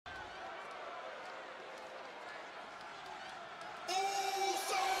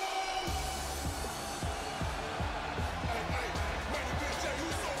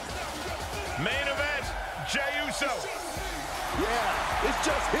Uso. Yeah, it's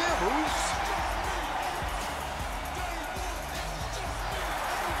just him, Uso.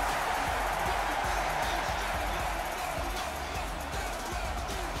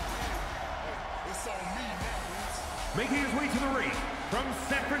 Making his way to the ring from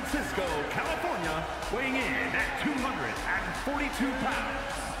San Francisco, California, weighing in at 242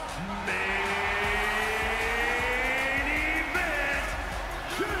 pounds, main event,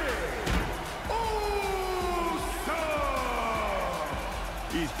 Jey Uso!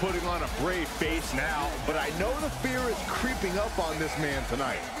 He's putting on a brave face now, but I know the fear is creeping up on this man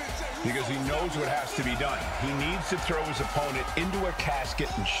tonight. Because he knows what has to be done. He needs to throw his opponent into a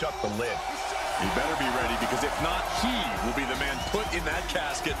casket and shut the lid. He better be ready, because if not, he will be the man put in that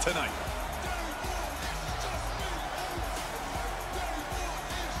casket tonight.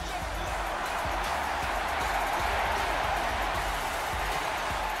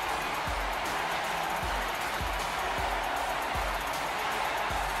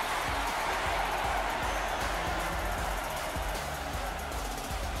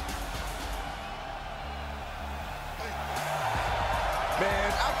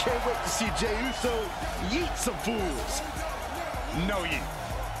 Man, I can't wait to see Jey Uso yeet some fools. No yeet.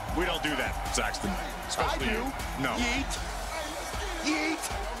 We don't do that, Saxton. Especially I do. You. No. Yeet.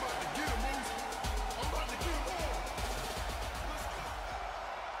 Yeet.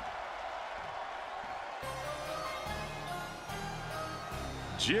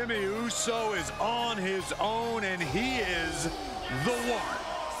 Jimmy Uso is on his own, and he is the one.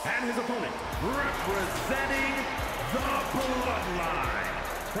 And his opponent, representing the Bloodline,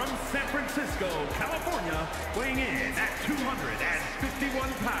 from San Francisco, California, weighing in at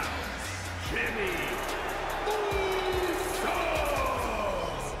 251 pounds, Jimmy Uso!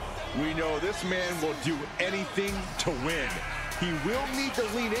 We know this man will do anything to win. He will need to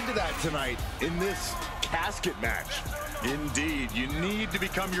lean into that tonight in this casket match. Indeed, you need to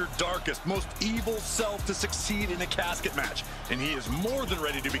become your darkest, most evil self to succeed in a casket match. And he is more than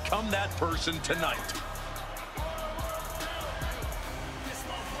ready to become that person tonight.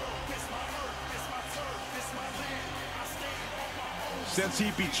 Since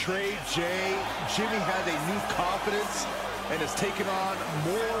he betrayed Jey, Jimmy has a new confidence and has taken on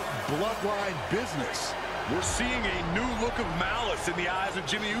more bloodline business. We're seeing a new look of malice in the eyes of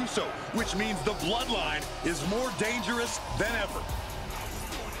Jimmy Uso, which means the bloodline is more dangerous than ever.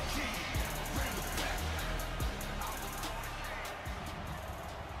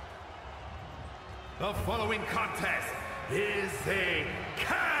 The following contest is a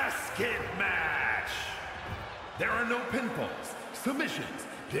casket match. There are no pinfalls, submissions,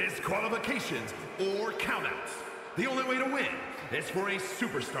 disqualifications, or countouts. The only way to win is for a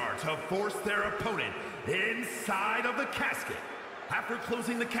superstar to force their opponent inside of the casket. After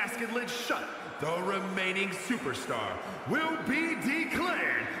closing the casket lid shut, the remaining superstar will be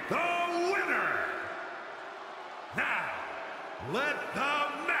declared the winner. Now, let the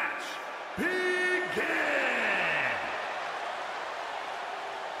match begin.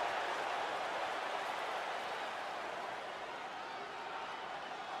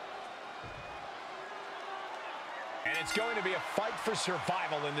 And it's going to be a fight for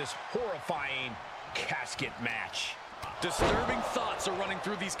survival in this horrifying casket match. Disturbing thoughts are running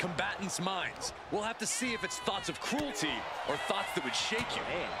through these combatants' minds. We'll have to see if it's thoughts of cruelty or thoughts that would shake you.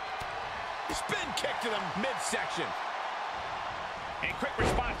 Spin kick to the midsection. And quick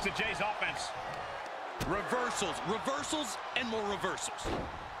response to Jey's offense. Reversals, reversals, and more reversals.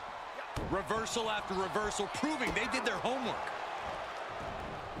 Reversal after reversal, proving they did their homework.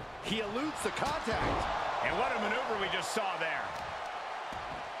 He eludes the contact. And what a maneuver we just saw there.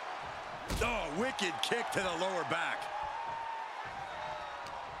 Oh, wicked kick to the lower back.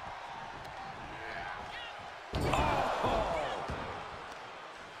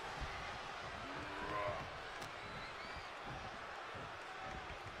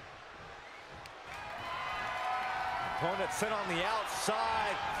 Opponent set on the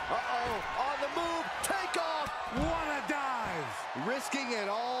outside. Uh-oh, on the move, take off. What a dive. Risking it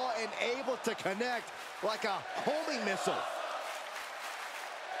all and able to connect like a homing missile.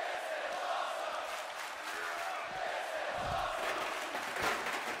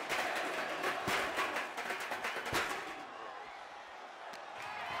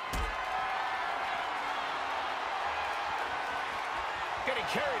 Getting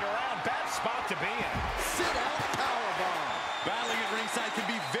carried around, bad spot to be in. Sit out powerbomb. Battling at ringside can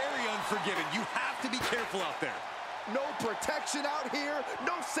be very unforgiving. You have to be careful out there. No protection out here,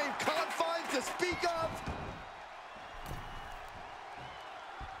 no safe confines to speak of.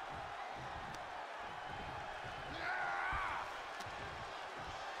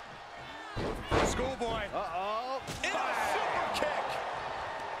 Schoolboy. Uh-oh.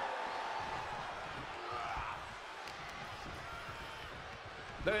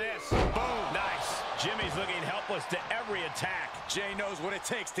 Look at this. Boom. Nice. Jimmy's looking helpless to every attack. Jey knows what it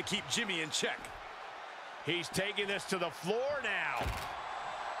takes to keep Jimmy in check. He's taking this to the floor now.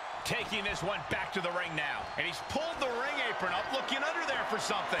 Taking this one back to the ring now. And he's pulled the ring apron up, looking under there for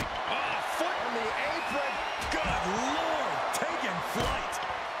something. Oh, foot on the apron. Good Lord, taking flight.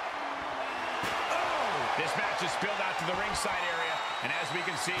 Oh! This match is spilled out to the ringside area. And as we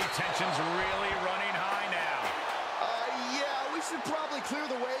can see, tension's really running high now. Yeah, we should probably clear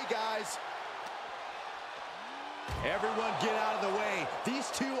the way, guys. Everyone get out of the way.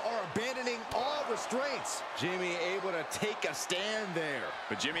 These two are abandoning all restraints. Jimmy able to take a stand there.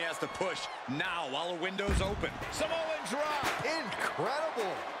 But Jimmy has to push now while the window's open. Samoan drop.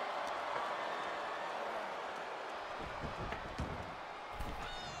 Incredible.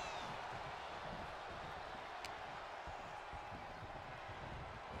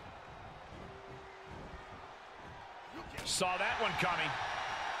 Saw that one coming.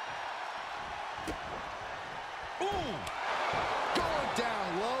 Ooh! Going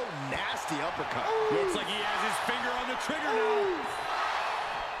down low, nasty uppercut. Ooh. Looks like he has his finger on the trigger now.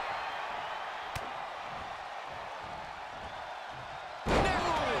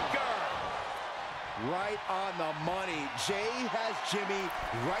 Neckbreaker! Right on the money. Jey has Jimmy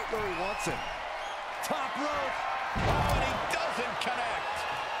right where he wants him. Top rope. Oh, and he doesn't connect.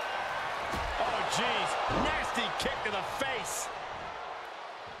 Oh, geez. Nasty kick to the face.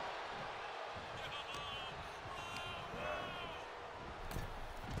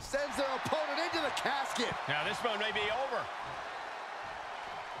 Sends their opponent into the casket. Now this one may be over.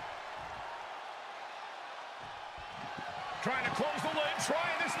 Trying to close the lid,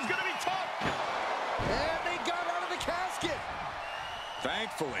 this is gonna be tough. And they got out of the casket.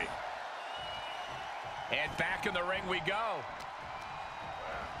 Thankfully. And back in the ring we go.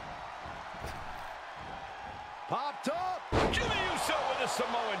 Popped up. Jey Uso with a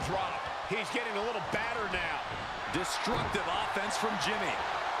Samoan drop. He's getting a little battered now. Destructive offense from Jimmy.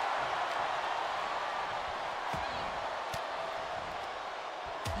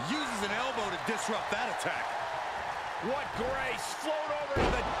 Uses an elbow to disrupt that attack. What grace. Float over to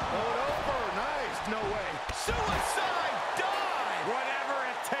the... Float over. Nice. No way. Suicide dive. Whatever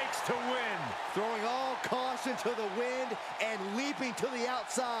it takes to win. Throwing all caution to the wind and leaping to the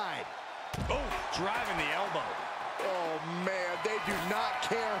outside. Oh, driving the elbow. Oh, man. They do not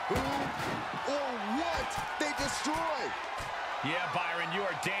care who or what they destroy. Yeah, Byron, you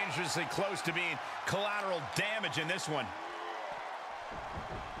are dangerously close to being collateral damage in this one.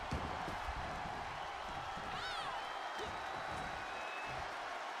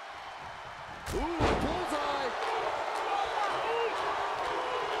 Ooh, bullseye!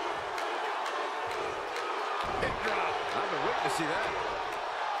 Hip drop. I've been waiting to see that.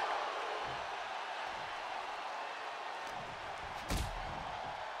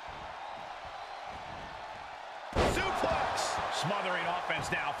 Suplex. Smothering offense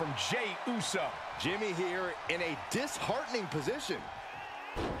now from Jey Uso. Jimmy here in a disheartening position.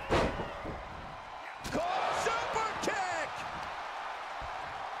 Super kick.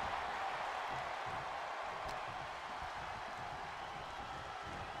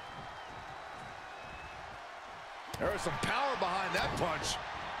 There was some power behind that punch.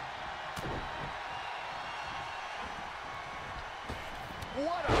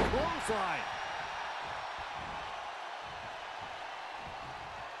 What a clothesline.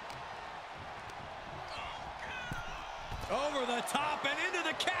 Over the top and into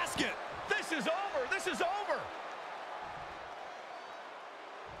the casket. This is over. This is over.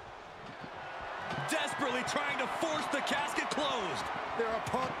 Desperately trying to force the casket closed. Their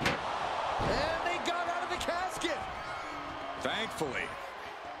opponent. And they got out of the casket. Thankfully.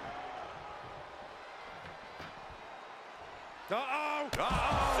 Uh-oh.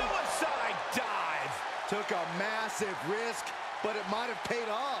 Uh-oh. Suicide dive. Took a massive risk, but it might have paid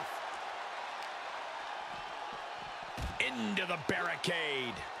off. Into the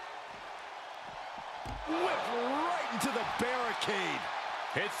barricade. Whipped right into the barricade.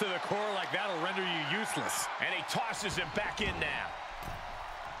 Hits to the core like that'll render you useless. And he tosses him back in now.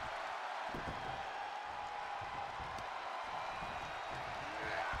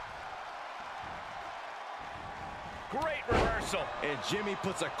 Great reversal. And Jimmy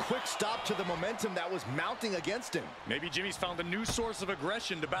puts a quick stop to the momentum that was mounting against him. Maybe Jimmy's found a new source of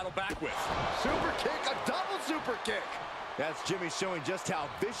aggression to battle back with. Super kick, a double super kick. That's Jimmy showing just how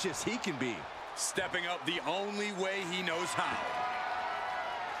vicious he can be. Stepping up the only way he knows how.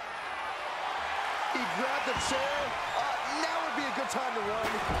 He grabbed the chair. Now would be a good time to run.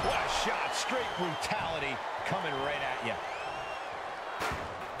 What a shot. Straight brutality coming right at you.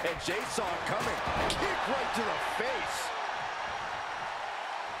 And Jey saw it coming. Kick right to the face.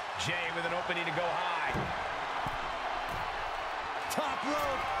 Jey with an opening to go high. Top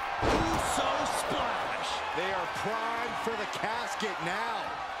rope. Uso splash. They are primed for the casket now.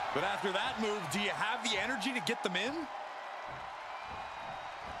 But after that move, do you have the energy to get them in?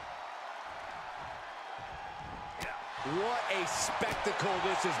 What a spectacle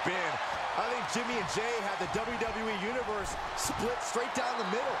this has been. I think Jimmy and Jey have the WWE Universe split straight down the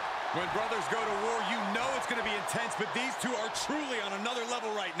middle. When brothers go to war, you know it's going to be intense, but these two are truly on another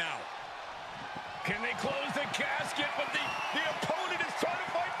level right now. Can they close the casket? But the opponent is trying to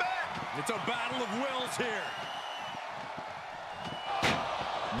fight back. It's a battle of wills here.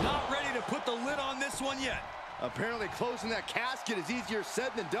 Not ready to put the lid on this one yet. Apparently closing that casket is easier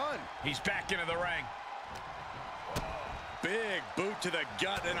said than done. He's back into the ring. Big boot to the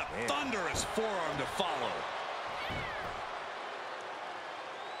gut and a thunderous forearm to follow.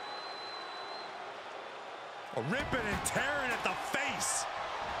 Ripping and tearing at the face.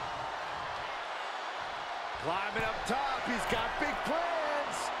 Climbing up top, he's got big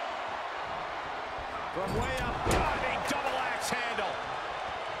plans. From way up, diving double axe handle.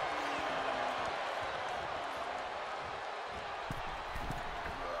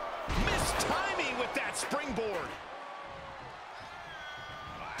 Missed timing with that springboard.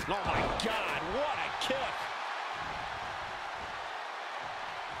 Oh my God, what a kick.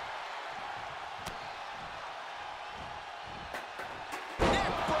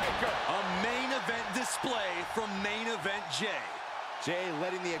 A main event display from main event Jey. Jey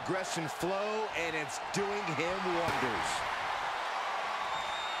letting the aggression flow, and it's doing him wonders.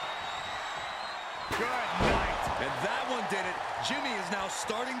 Good night. And that one did it. Jimmy is now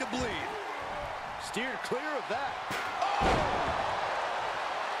starting to bleed. Steered clear of that.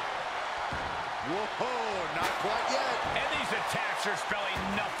 Whoa, not quite yet. And these attacks are spelling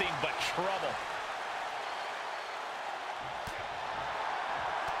nothing but trouble.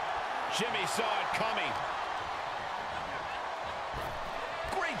 Jimmy saw it coming.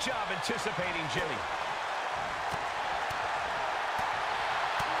 Great job anticipating Jimmy.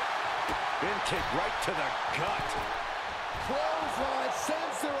 Bin kick right to the gut. Clothesline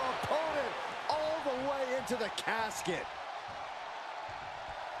sends their opponent all the way into the casket.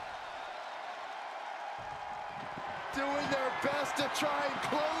 Doing their best to try and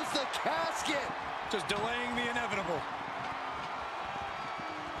close the casket. Just delaying the inevitable.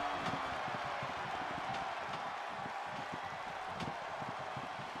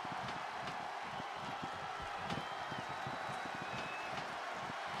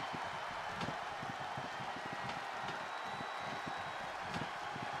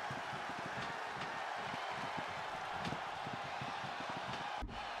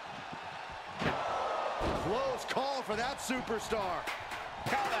 Close call for that superstar.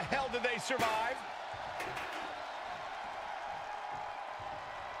 How the hell did they survive?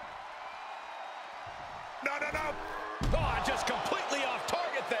 No, no, no. Oh, just completely off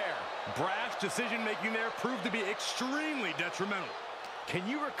target there. Brash decision-making there proved to be extremely detrimental. Can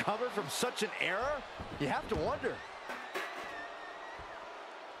you recover from such an error? You have to wonder.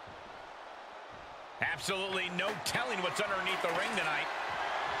 Absolutely no telling what's underneath the ring tonight.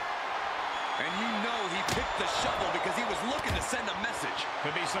 And you know he picked the shovel because he was looking to send a message.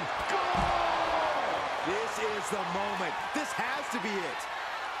 Could be some... This is the moment. This has to be it.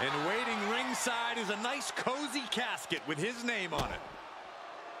 And waiting ringside is a nice cozy casket with his name on it.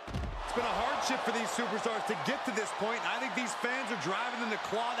 It's been a hardship for these superstars to get to this point, and I think these fans are driving them to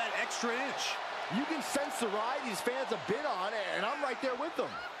claw that extra inch. You can sense the ride these fans have been on, and I'm right there with them.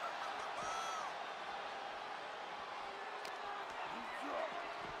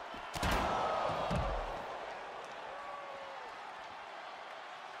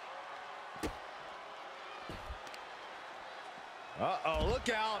 Uh-oh, look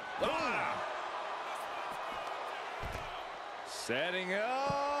out. Setting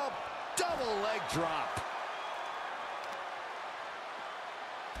up. Double leg drop.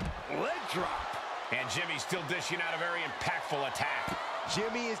 Leg drop. And Jimmy's still dishing out a very impactful attack.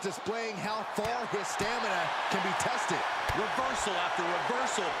 Jimmy is displaying how far his stamina can be tested. Reversal after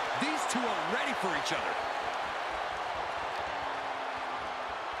reversal. These two are ready for each other.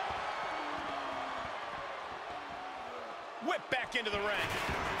 Whip back into the ring.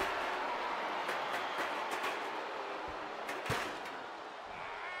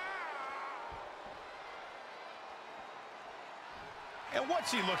 And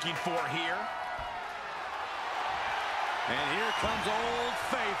what's he looking for here? And here comes Old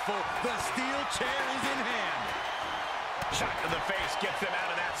Faithful. The steel chair is in hand. Shot to the face gets them out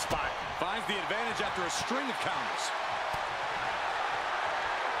of that spot. Finds the advantage after a string of counters.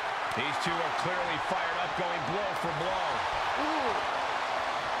 These two are clearly fired up, going blow for blow. Ooh.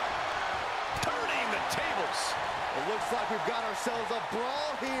 tables. It looks like we've got ourselves a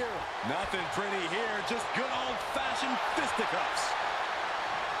brawl here. Nothing pretty here, just good old-fashioned fisticuffs.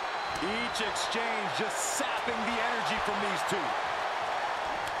 Each exchange just sapping the energy from these two.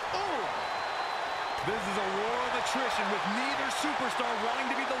 Ooh. This is a war of attrition with neither superstar wanting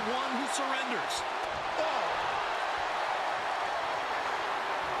to be the one who surrenders. Oh.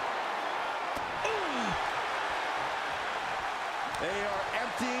 They are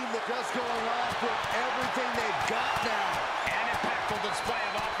emptying the dust, going off with everything they've got now. An impactful display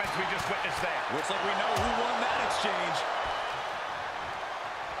of offense we just witnessed there. Looks like we know who won that exchange.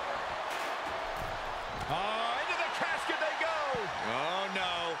 Into the casket they go. Oh,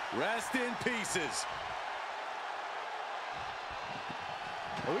 no. Rest in pieces.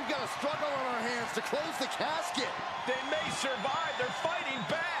 Well, we've got a struggle on our hands to close the casket. They may survive. They're fighting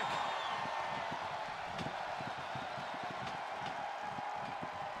back.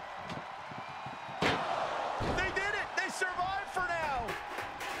 They did it. They survived for now.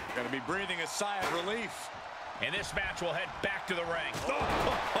 Gonna be breathing a sigh of relief. And this match will head back to the ring.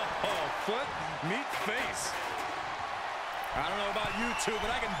 Foot meet face. I don't know about you two, but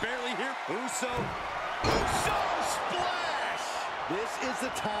I can barely hear Uso Splash! This is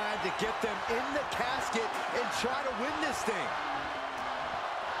the time to get them in the casket and try to win this thing.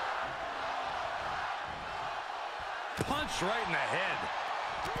 Punch right in the head.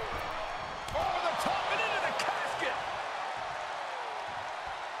 Over the top and into the casket.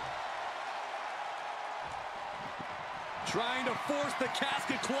 Trying to force the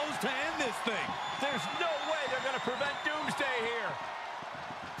casket closed to end this thing. There's no way they're going to prevent Doomsday here.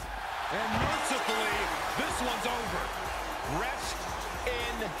 And mercifully, this one's over. Rest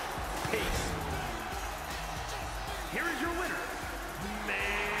in peace. Here is your winner,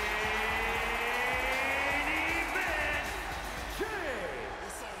 main event, Jey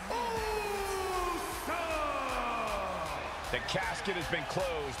Uso. The casket has been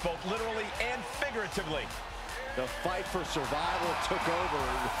closed, both literally and figuratively. The fight for survival took over.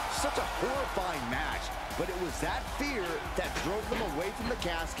 Such a horrifying match, but it was that fear that drove them away from the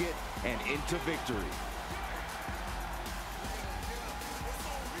casket and into victory.